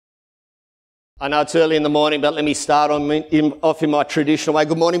I know it's early in the morning, but let me start off in my traditional way.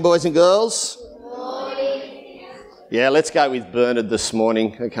 Good morning, boys and girls. Good morning. Yeah, let's go with Bernard this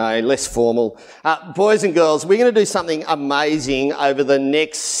morning, okay, less formal. Boys and girls, we're going to do something amazing over the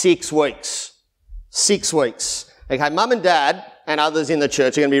next 6 weeks. 6 weeks. Okay, Mum and Dad and others in the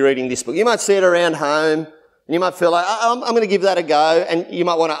church are going to be reading this book. You might see it around home, and you might feel like, I'm going to give that a go, and you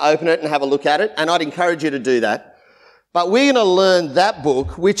might want to open it and have a look at it, and I'd encourage you to do that. But we're going to learn that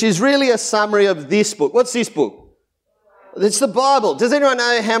book, which is really a summary of this book. What's this book? It's the Bible. Does anyone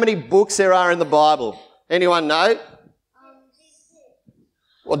know how many books there are in the Bible? Anyone know?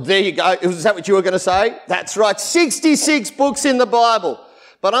 Well, there you go. Is that what you were going to say? That's right. 66 books in the Bible.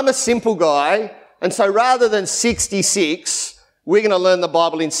 But I'm a simple guy, and so rather than 66, we're going to learn the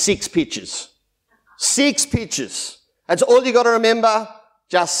Bible in 6 pictures. 6 pictures. That's all you got to remember.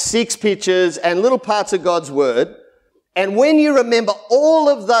 Just 6 pictures and little parts of God's Word. And when you remember all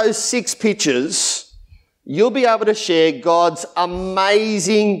of those 6 pictures, you'll be able to share God's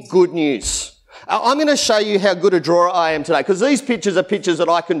amazing good news. I'm going to show you how good a drawer I am today, because these pictures are pictures that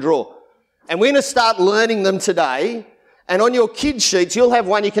I can draw. And we're going to start learning them today. And on your kids' sheets, you'll have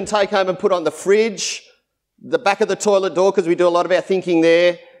one you can take home and put on the fridge, the back of the toilet door, because we do a lot of our thinking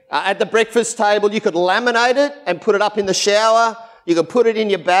there. At the breakfast table, you could laminate it and put it up in the shower. You can put it in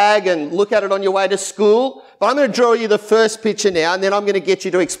your bag and look at it on your way to school. But I'm going to draw you the first picture now, and then I'm going to get you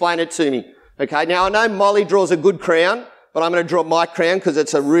to explain it to me. Okay, now I know Molly draws a good crown, but I'm going to draw my crown because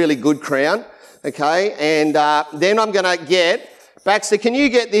it's a really good crown. Okay, and then I'm going to get, Baxter, can you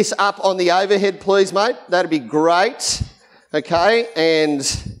get this up on the overhead, please, mate? That'd be great. Okay, and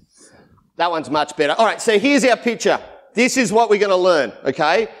that one's much better. All right, so here's our picture. This is what we're going to learn,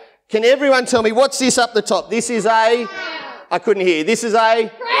 okay? Can everyone tell me, what's this up the top? This is a... I couldn't hear. This is a...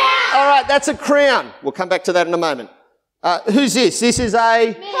 Crown. All right, that's a crown. We'll come back to that in a moment. Who's this? This is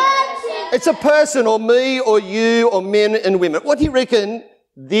a... Person. It's a person, or me, or you, or men and women. What do you reckon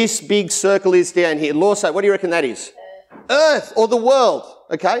this big circle is down here? Lawso, what do you reckon that is? Earth, or the world.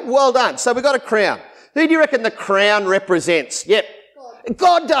 Okay, well done. So we've got a crown. Who do you reckon the crown represents? Yep.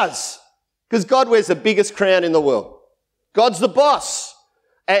 God does. Because God wears the biggest crown in the world. God's the boss.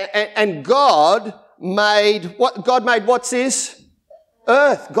 And God made, what's this?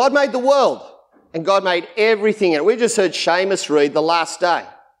 Earth. God made the world. And God made everything. And we just heard Seamus read the last day.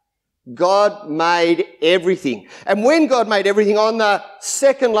 God made everything. And when God made everything on the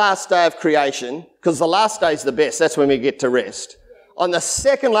second last day of creation, because the last day is the best, that's when we get to rest. On the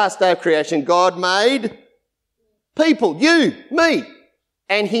second last day of creation, God made people, you, me.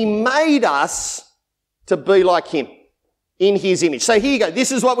 And he made us to be like him in his image. So here you go.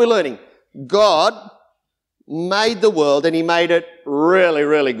 This is what we're learning. God made the world and he made it really,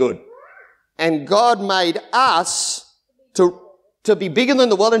 really good. And God made us to be bigger than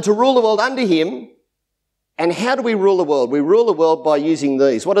the world and to rule the world under him. And how do we rule the world? We rule the world by using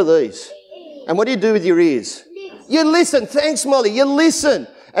these. What are these? And what do you do with your ears? You listen. Thanks, Molly. You listen.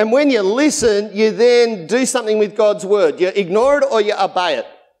 And when you listen, you then do something with God's word. You ignore it or you obey it.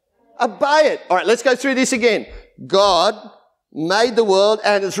 Obey it. All right, let's go through this again. God made the world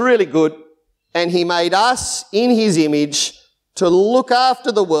and it's really good. And he made us in his image to look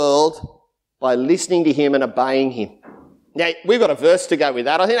after the world by listening to him and obeying him. Now, we've got a verse to go with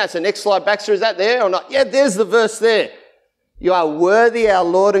that. I think that's the next slide. Baxter, is that there or not? Yeah, there's the verse there. You are worthy, our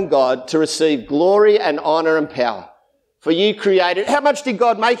Lord and God, to receive glory and honour and power. For you created... How much did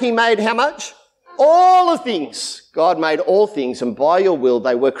God make? He made how much? All the things. God made all things, and by your will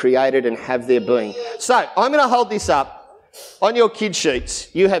they were created and have their being. So, I'm going to hold this up. On your kid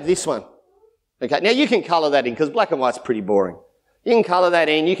sheets, you have this one. Okay, now you can colour that in, because black and white's pretty boring. You can colour that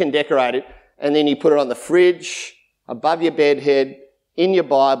in, you can decorate it, and then you put it on the fridge, above your bed head, in your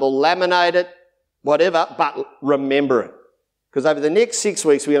Bible, laminate it, whatever, but remember it. Because over the next 6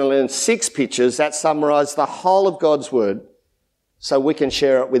 weeks, we're going to learn 6 pictures that summarise the whole of God's Word so we can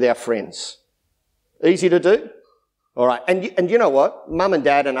share it with our friends. Easy to do? All right. And you know what? Mum and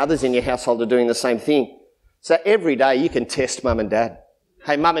Dad and others in your household are doing the same thing. So every day you can test Mum and Dad.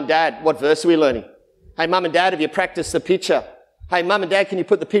 Hey, Mum and Dad, what verse are we learning? Hey, Mum and Dad, have you practiced the picture? Hey, Mum and Dad, can you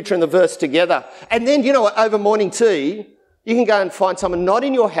put the picture and the verse together? And then, you know what? Over morning tea, you can go and find someone not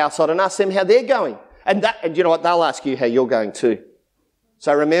in your household and ask them how they're going. And you know what? They'll ask you how you're going too.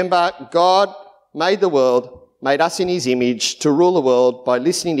 So remember, God made the world, made us in his image to rule the world by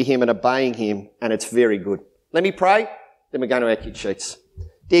listening to him and obeying him, and it's very good. Let me pray, then we're going to our kid sheets.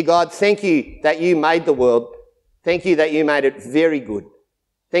 Dear God, thank you that you made the world. Thank you that you made it very good.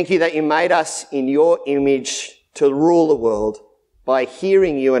 Thank you that you made us in your image to rule the world by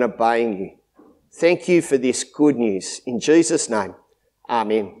hearing you and obeying you. Thank you for this good news. In Jesus' name,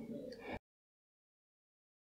 amen.